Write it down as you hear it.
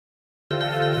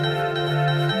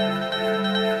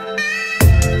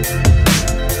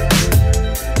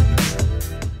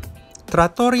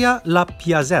Trattoria La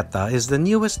Piazzetta is the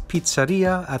newest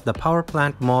pizzeria at the Power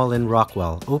Plant Mall in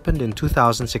Rockwell, opened in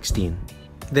 2016.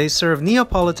 They serve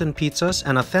Neapolitan pizzas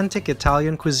and authentic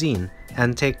Italian cuisine,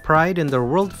 and take pride in their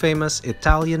world-famous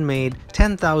Italian-made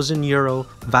 10,000 euro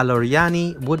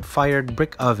Valoriani wood-fired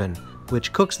brick oven,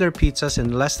 which cooks their pizzas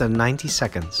in less than 90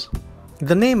 seconds.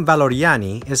 The name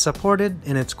Valoriani is supported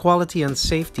in its quality and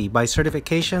safety by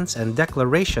certifications and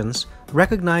declarations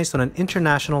recognized on an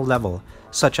international level,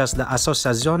 such as the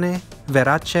Associazione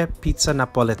Verace Pizza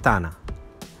Napoletana.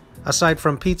 Aside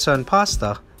from pizza and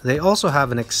pasta, they also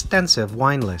have an extensive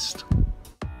wine list.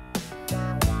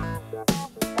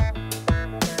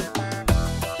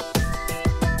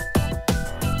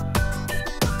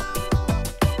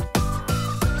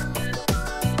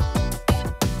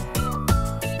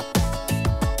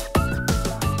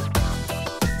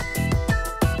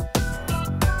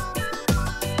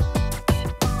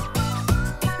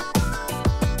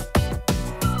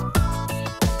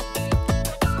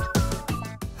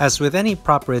 As with any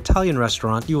proper Italian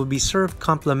restaurant, you will be served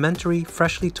complimentary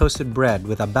freshly toasted bread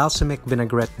with a balsamic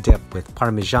vinaigrette dip with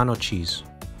parmigiano cheese.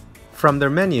 From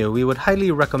their menu, we would highly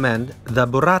recommend the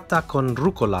Burrata con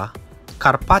Rucola,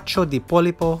 Carpaccio di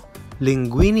Polipo,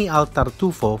 Linguini al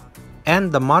Tartufo,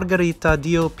 and the Margherita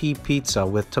DOP Pizza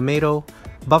with tomato,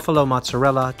 buffalo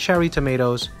mozzarella, cherry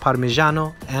tomatoes,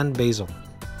 parmigiano, and basil.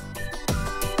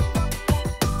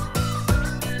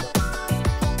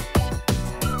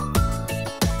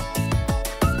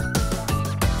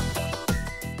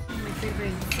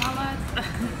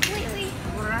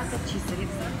 Burrata cheese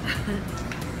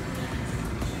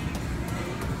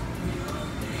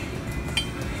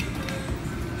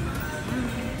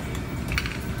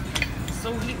So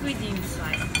liquidy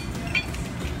inside.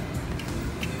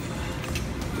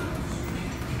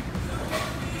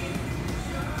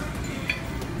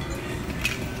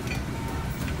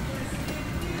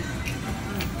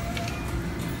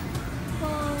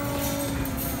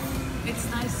 It's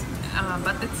nice,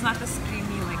 but it's not as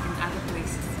creamy like in other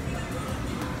places.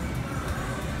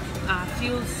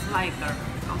 Feels lighter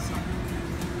also.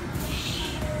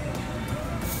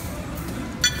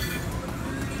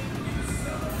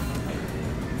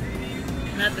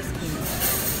 Not as creamy.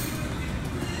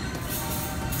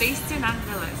 Tasty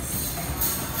nonetheless.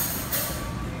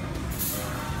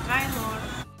 Try more.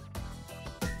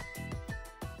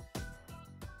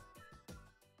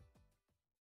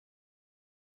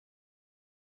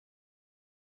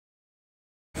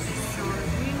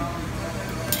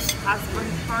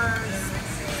 Husband first.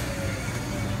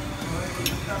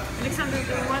 Alexander, do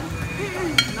you want?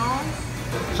 No?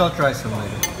 I'll try some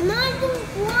later. Not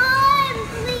one,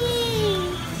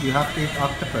 please. You have to eat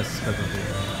octopus because of it.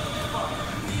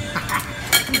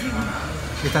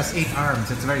 It has 8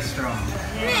 arms, it's very strong.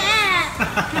 Yeah.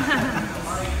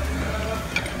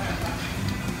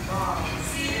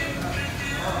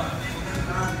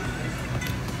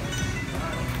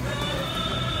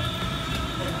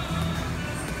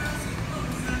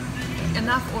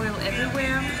 Enough oil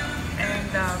everywhere,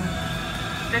 and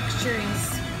texture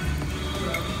is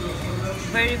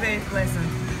very, very pleasant.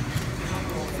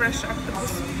 Fresh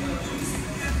octopus.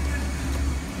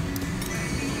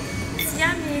 It's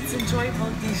yummy, it's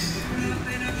enjoyable dish.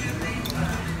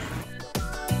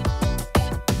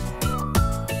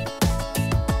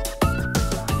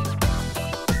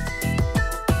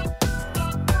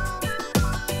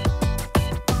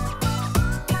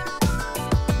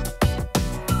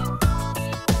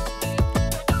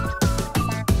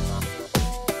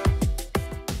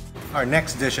 Our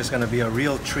next dish is going to be a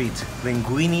real treat.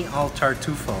 Linguini al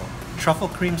Tartufo. Truffle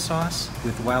cream sauce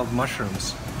with wild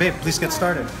mushrooms. Babe, please get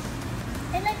started.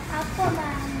 I like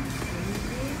Aquaman.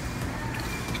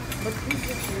 But who's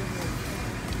your favorite?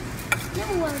 No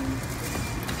one.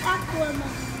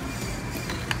 Aquaman.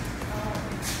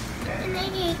 And I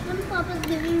hate when Papa's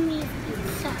giving me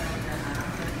pizza.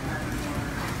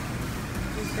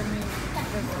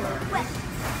 That's wet.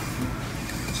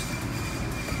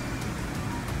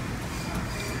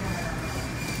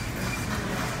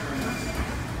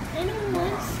 I don't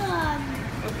want some.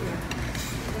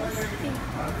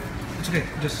 It's okay,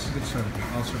 just get started.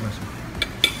 I'll serve myself.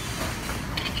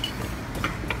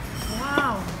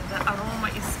 Wow, the aroma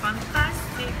is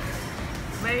fantastic.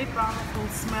 Very powerful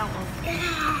smell of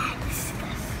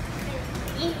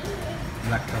Disgusting.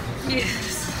 Black truffles.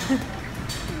 yes.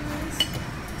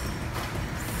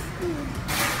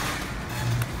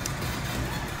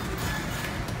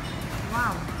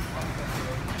 Wow.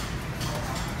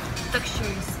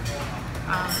 Texture is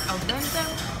al dente,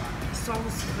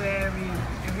 sauce very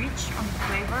rich on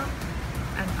flavor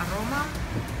and aroma,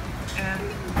 and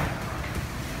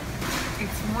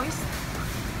It's moist.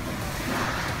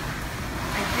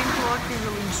 I think Lottie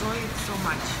will enjoy it so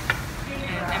much,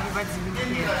 and everybody will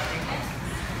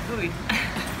do it.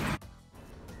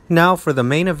 Now for the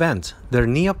main event, their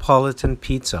Neapolitan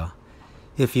pizza.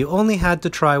 If you only had to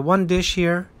try one dish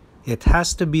here, it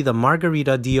has to be the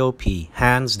Margherita DOP,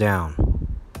 hands down.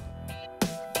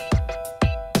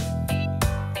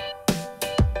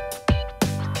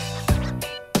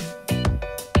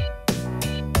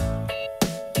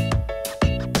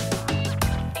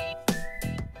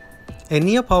 A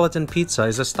Neapolitan pizza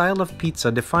is a style of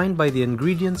pizza defined by the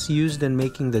ingredients used in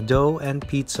making the dough and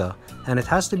pizza, and it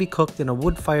has to be cooked in a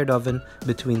wood-fired oven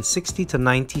between 60 to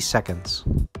 90 seconds.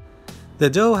 The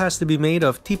dough has to be made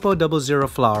of tipo 00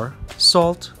 flour,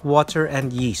 salt, water,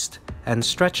 and yeast, and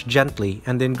stretched gently,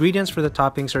 and the ingredients for the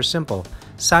toppings are simple: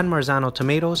 San Marzano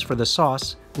tomatoes for the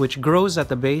sauce, which grows at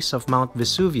the base of Mount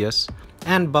Vesuvius,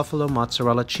 and buffalo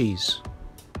mozzarella cheese.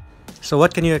 So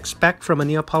what can you expect from a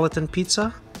Neapolitan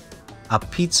pizza? A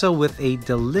pizza with a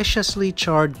deliciously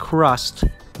charred crust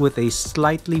with a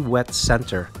slightly wet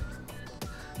center.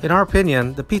 In our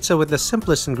opinion, the pizza with the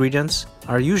simplest ingredients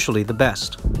are usually the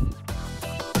best.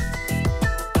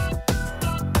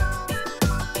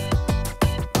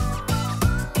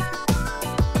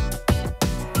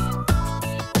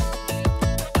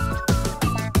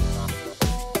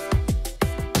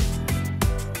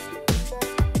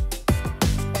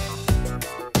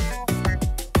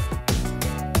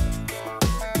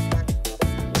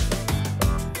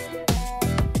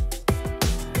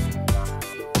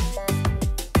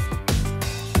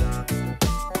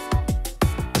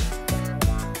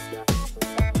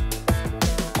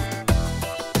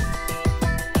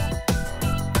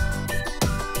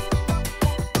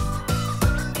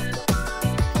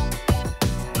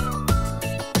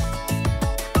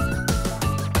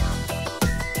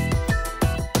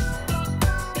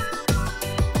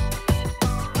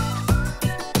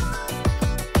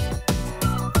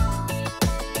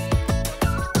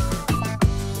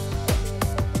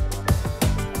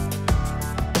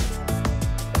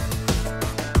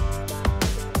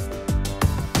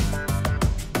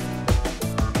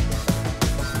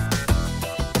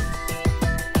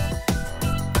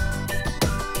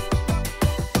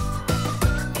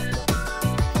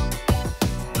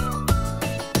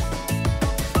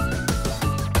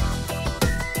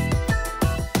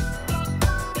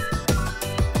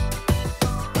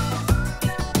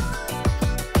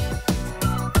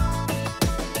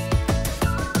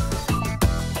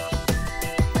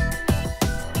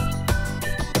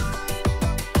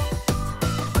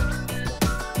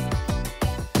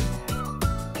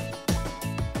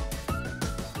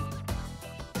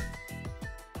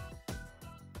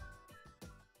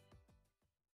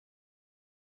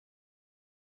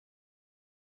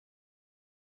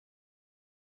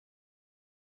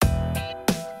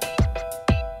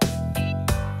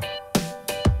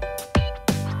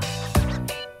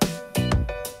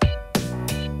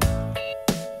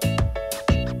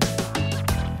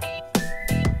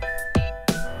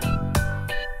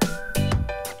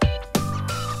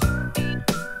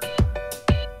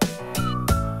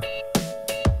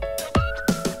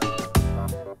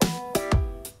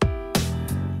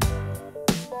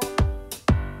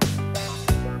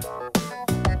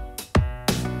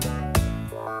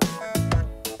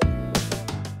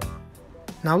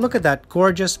 Now look at that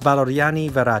gorgeous Valoriani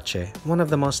Verace, one of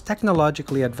the most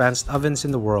technologically advanced ovens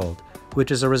in the world, which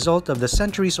is a result of the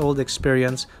centuries-old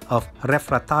experience of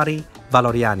Refrattari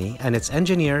Valoriani and its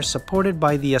engineers, supported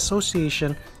by the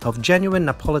Association of Genuine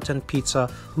Napoletan Pizza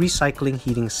Recycling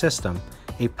Heating System,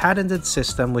 a patented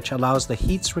system which allows the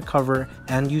heat's recovery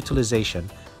and utilization,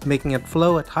 making it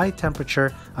flow at high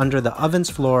temperature under the oven's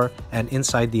floor and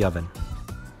inside the oven.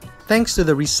 Thanks to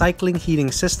the recycling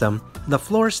heating system, the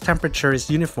floor's temperature is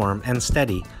uniform and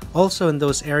steady. Also in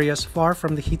those areas far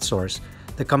from the heat source,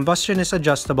 the combustion is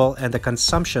adjustable and the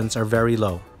consumptions are very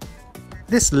low.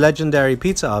 This legendary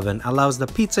pizza oven allows the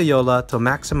pizzaiola to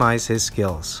maximize his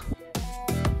skills.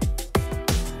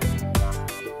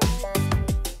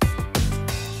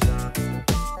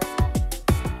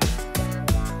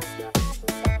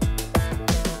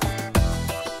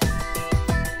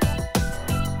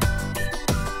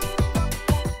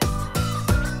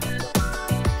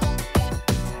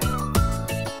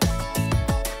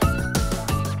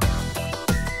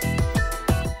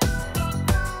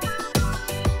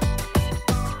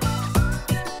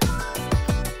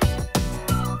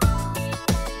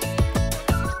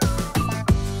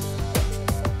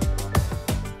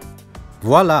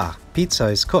 Voila! Pizza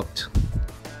is cooked.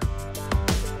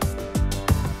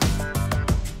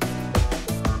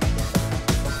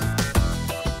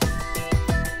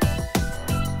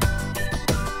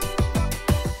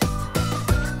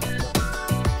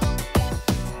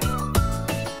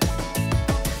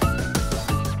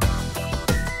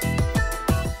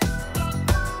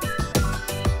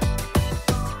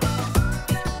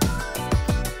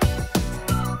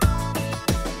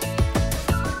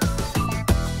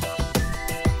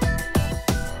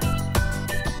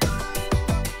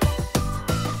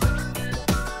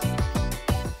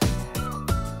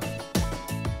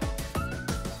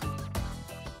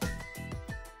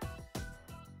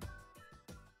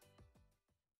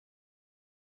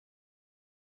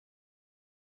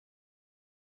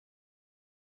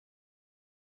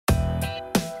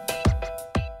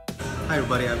 Hi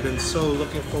everybody, I've been so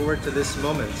looking forward to this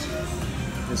moment.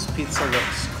 This pizza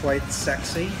looks quite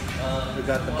sexy. We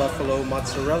got the buffalo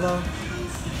mozzarella.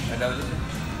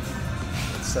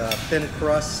 It's a thin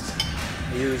crust.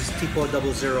 I use Tipo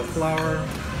 00 flour,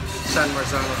 San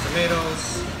Marzano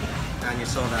tomatoes, and you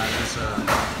saw that there's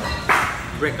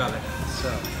a brick of it. So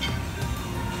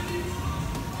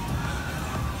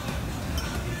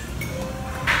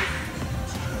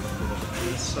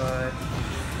inside,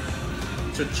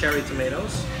 two cherry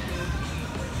tomatoes.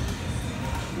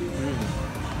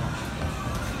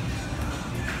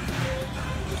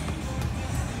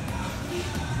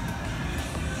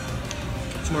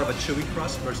 It's more of a chewy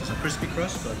crust versus a crispy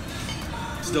crust, but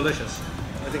it's delicious.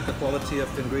 I think the quality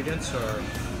of the ingredients are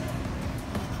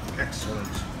excellent.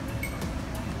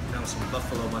 Now some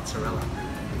buffalo mozzarella.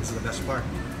 This is the best part.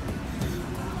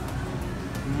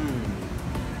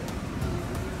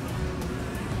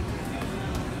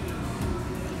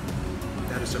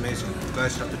 That is amazing. You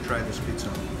guys have to try this pizza.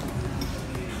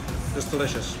 It's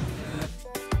delicious.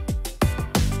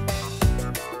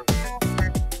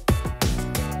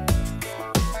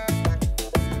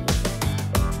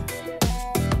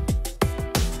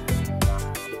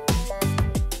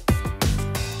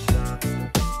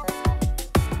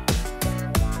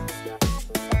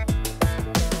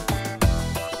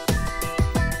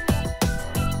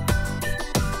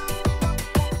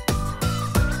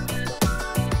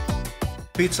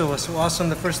 Pizza was so awesome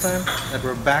the first time that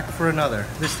we're back for another.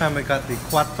 This time we got the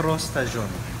Quattro Stagioni.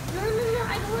 No,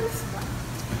 I don't want to sweat.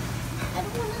 I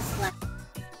don't want to sweat.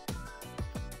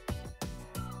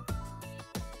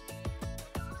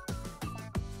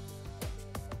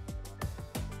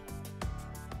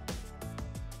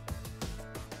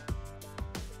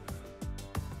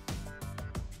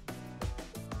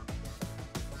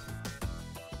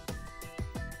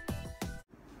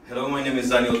 Hello, my name is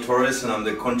Daniel Torres and I'm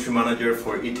the country manager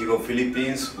for Itigo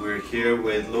Philippines. We're here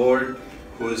with Lord,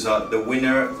 who is the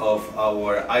winner of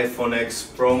our iPhone X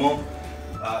promo.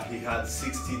 He had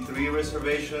 63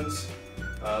 reservations,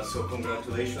 so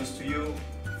congratulations to you.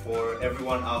 For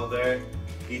everyone out there,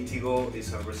 Itigo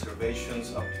is a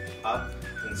reservations app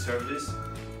and service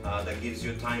that gives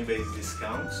you time-based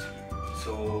discounts.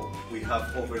 So we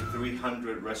have over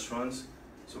 300 restaurants,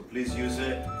 so please use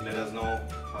it, let us know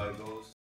how it goes.